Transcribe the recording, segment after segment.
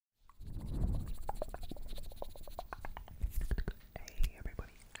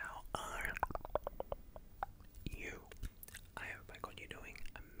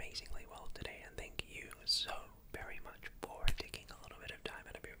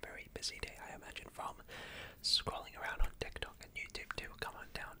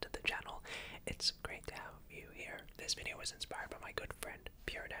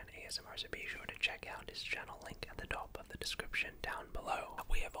ASMR, so be sure to check out his channel, link at the top of the description down below.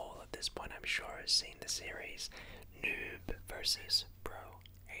 We have all at this point, I'm sure, seen the series Noob versus Pro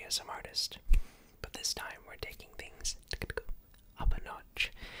ASMR artist, but this time we're taking things up a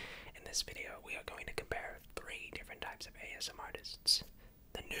notch. In this video, we are going to compare 3 different types of ASMR artists: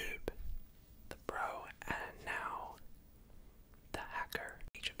 the noob, the pro, and now the hacker.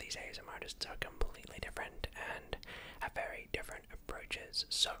 Each of these ASMR artists are completely different and have very different approaches.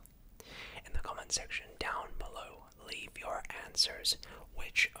 So, in the comment section down below, leave your answers.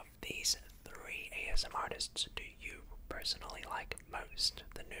 Which of these 3 ASMR artists do you personally like most?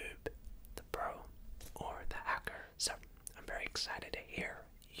 The noob, the pro, or the hacker? So, I'm very excited to hear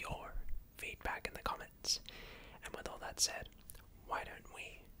your feedback in the comments. And with all that said, why don't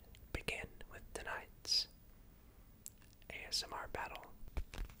we begin with tonight's ASMR battle?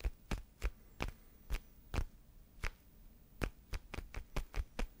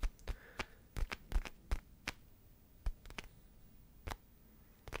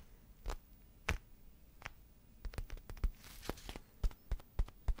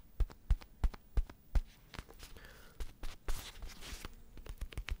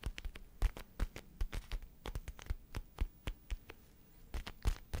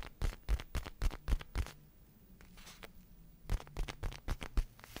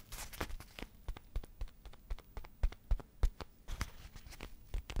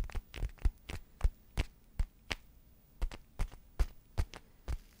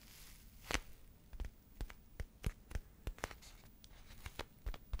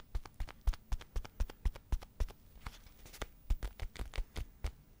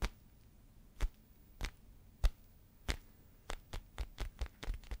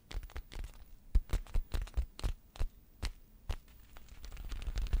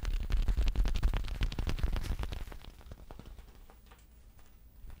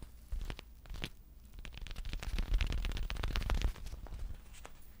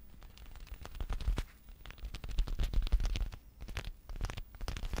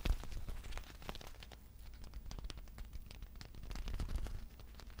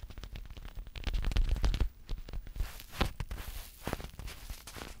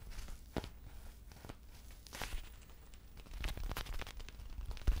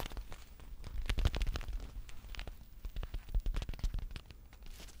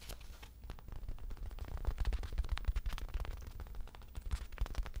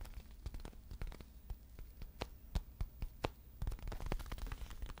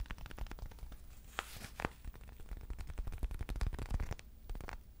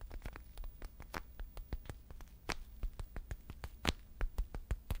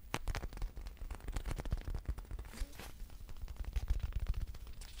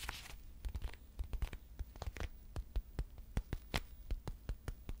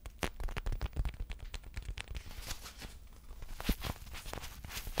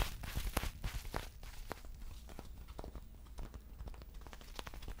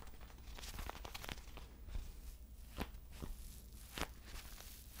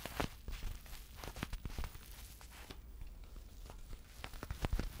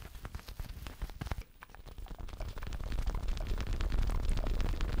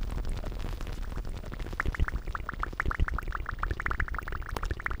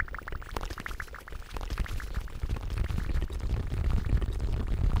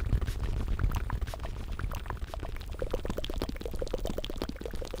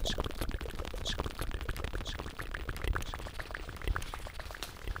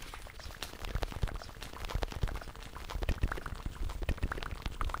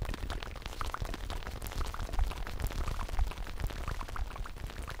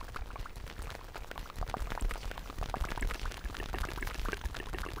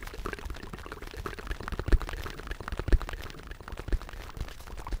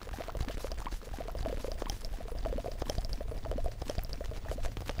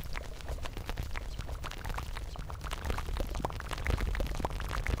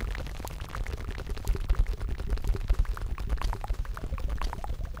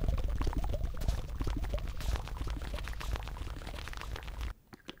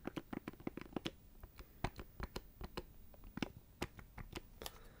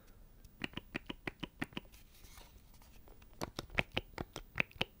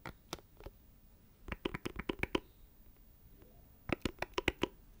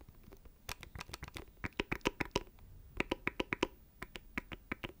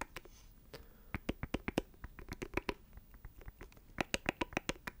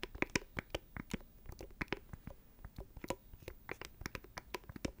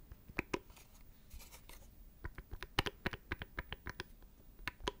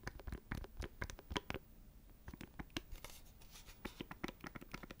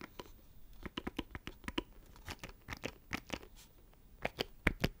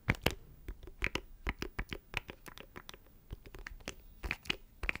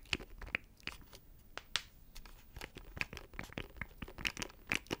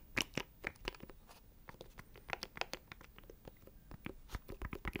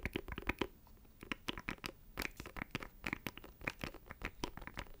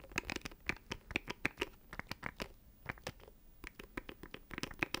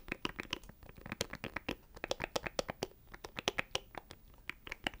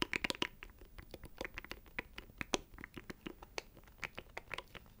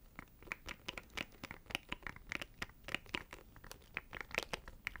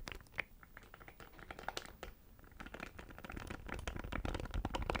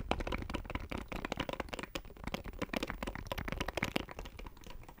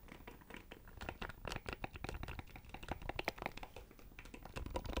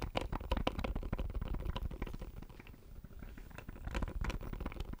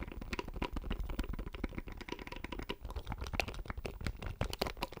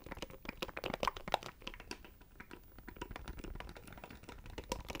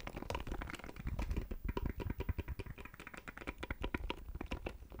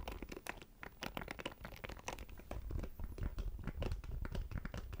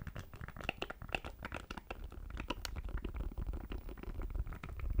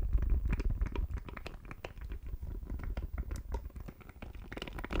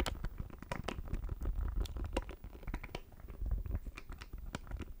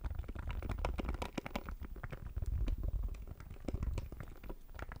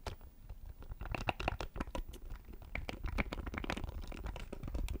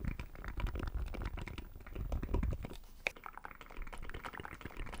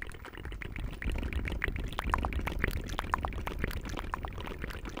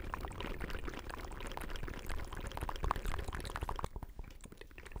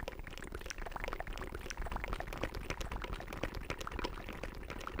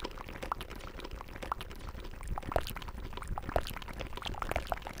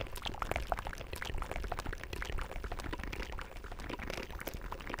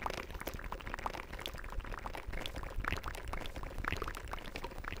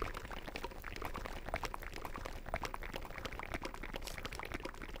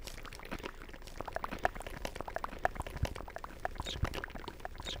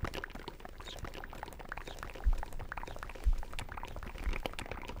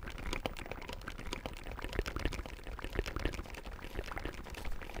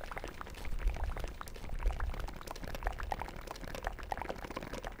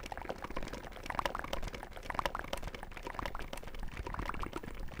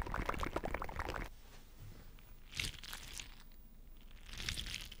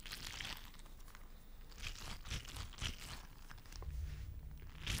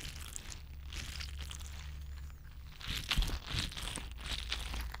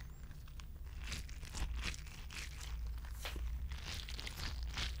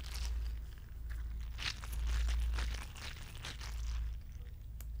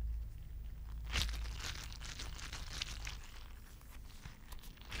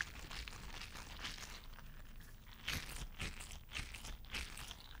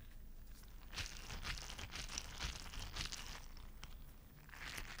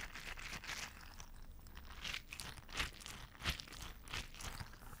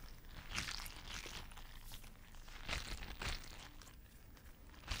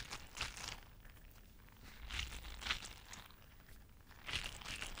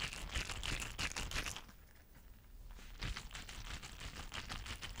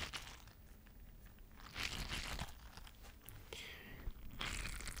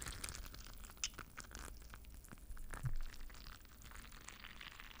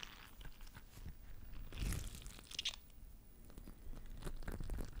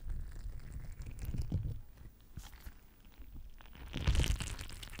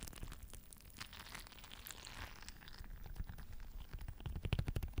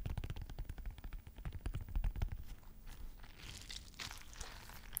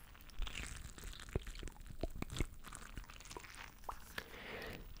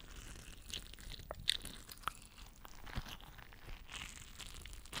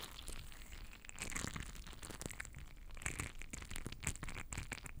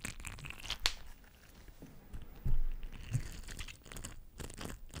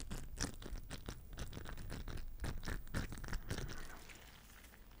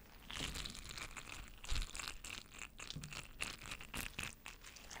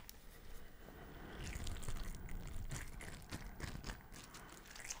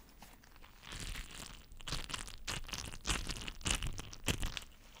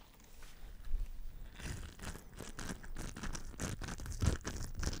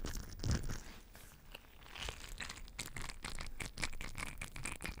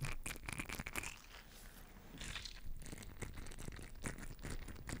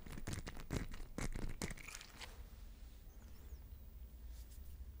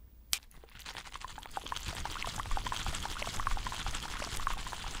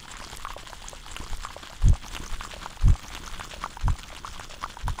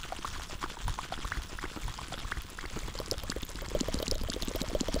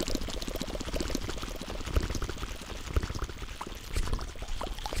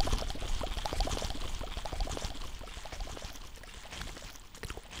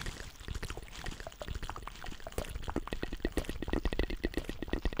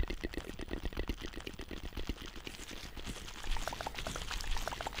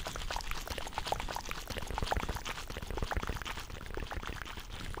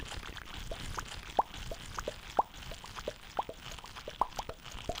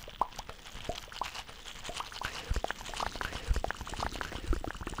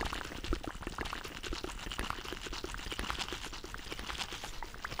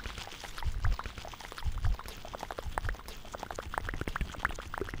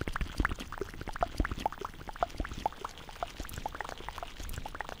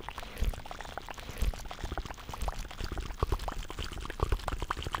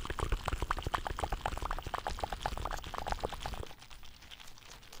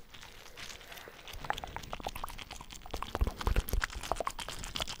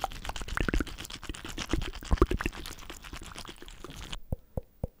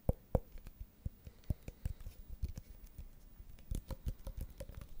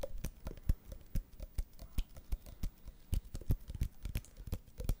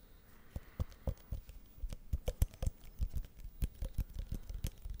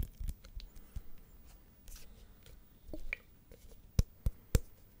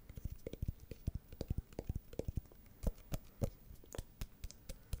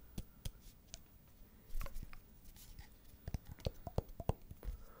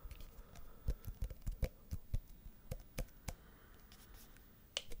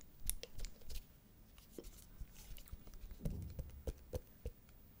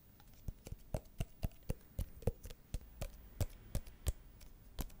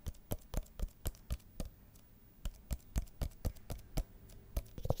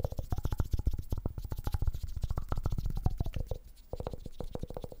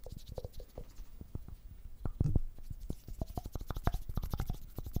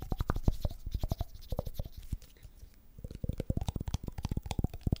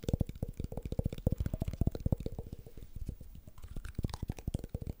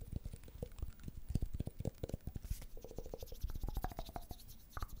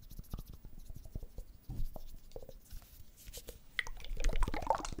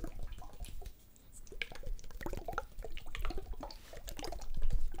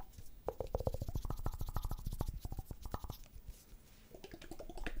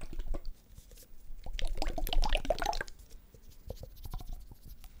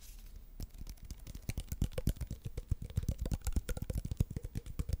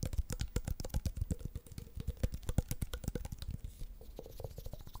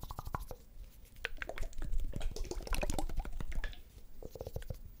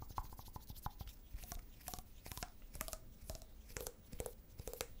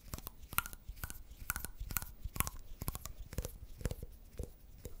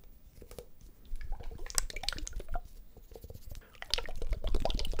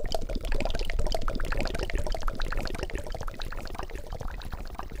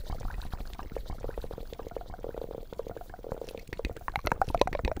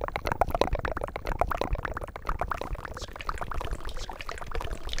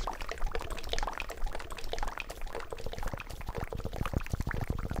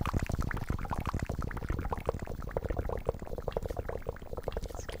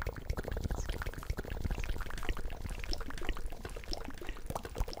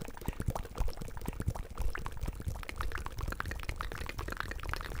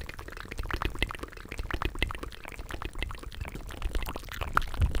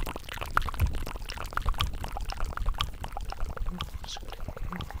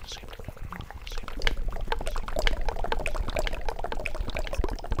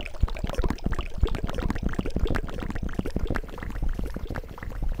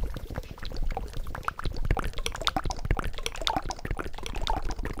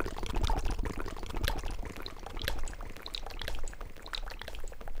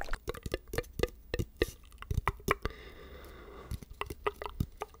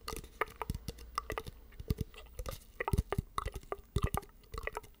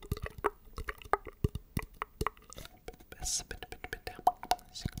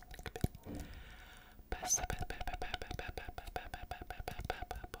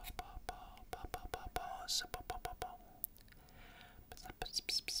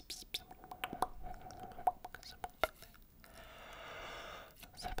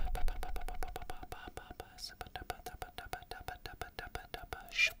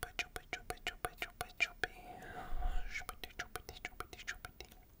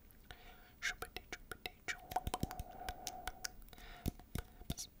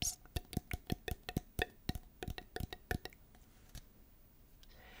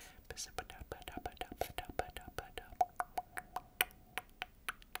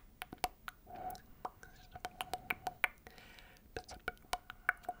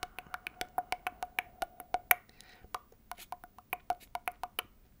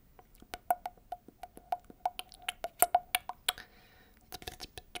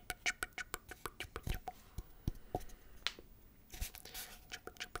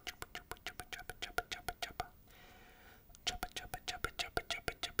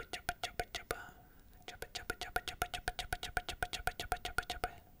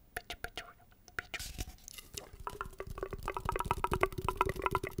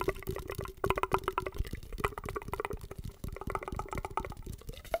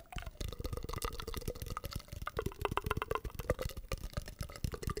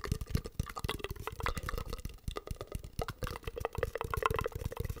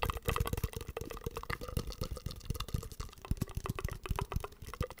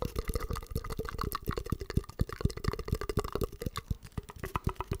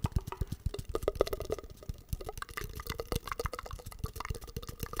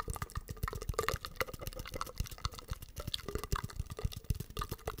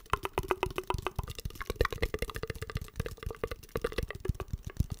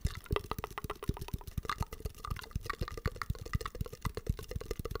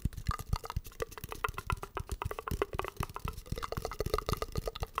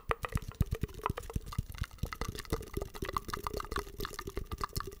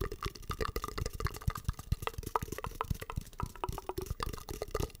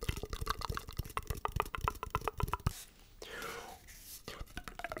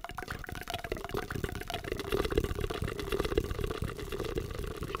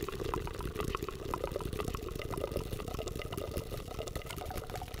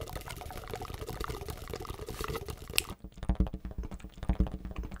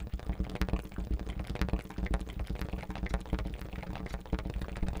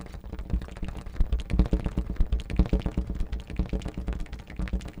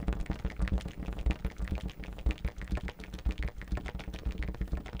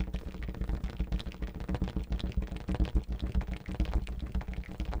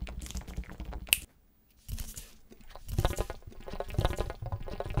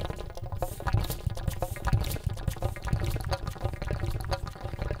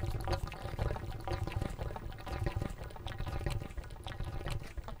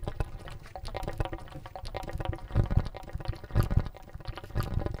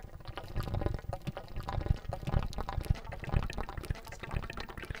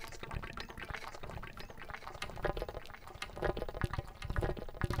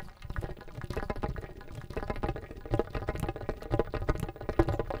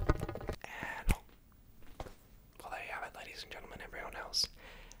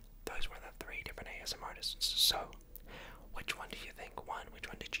 So, which one do you think won? Which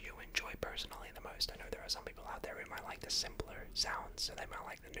one did you enjoy personally the most? I know there are some people out there who might like the simpler sounds, so they might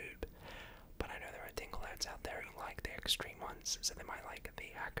like the Noob. But I know there are tingleheads out there who like the extreme ones, so they might like the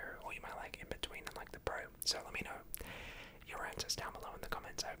hacker, or you might like in between and like the pro. So let me know your answers down below in the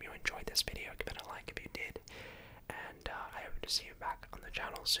comments. I hope you enjoyed this video. Give it a like if you did. And I hope to see you back on the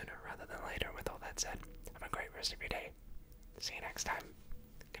channel sooner rather than later. With all that said, have a great rest of your day. See you next time.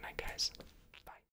 Good night, guys.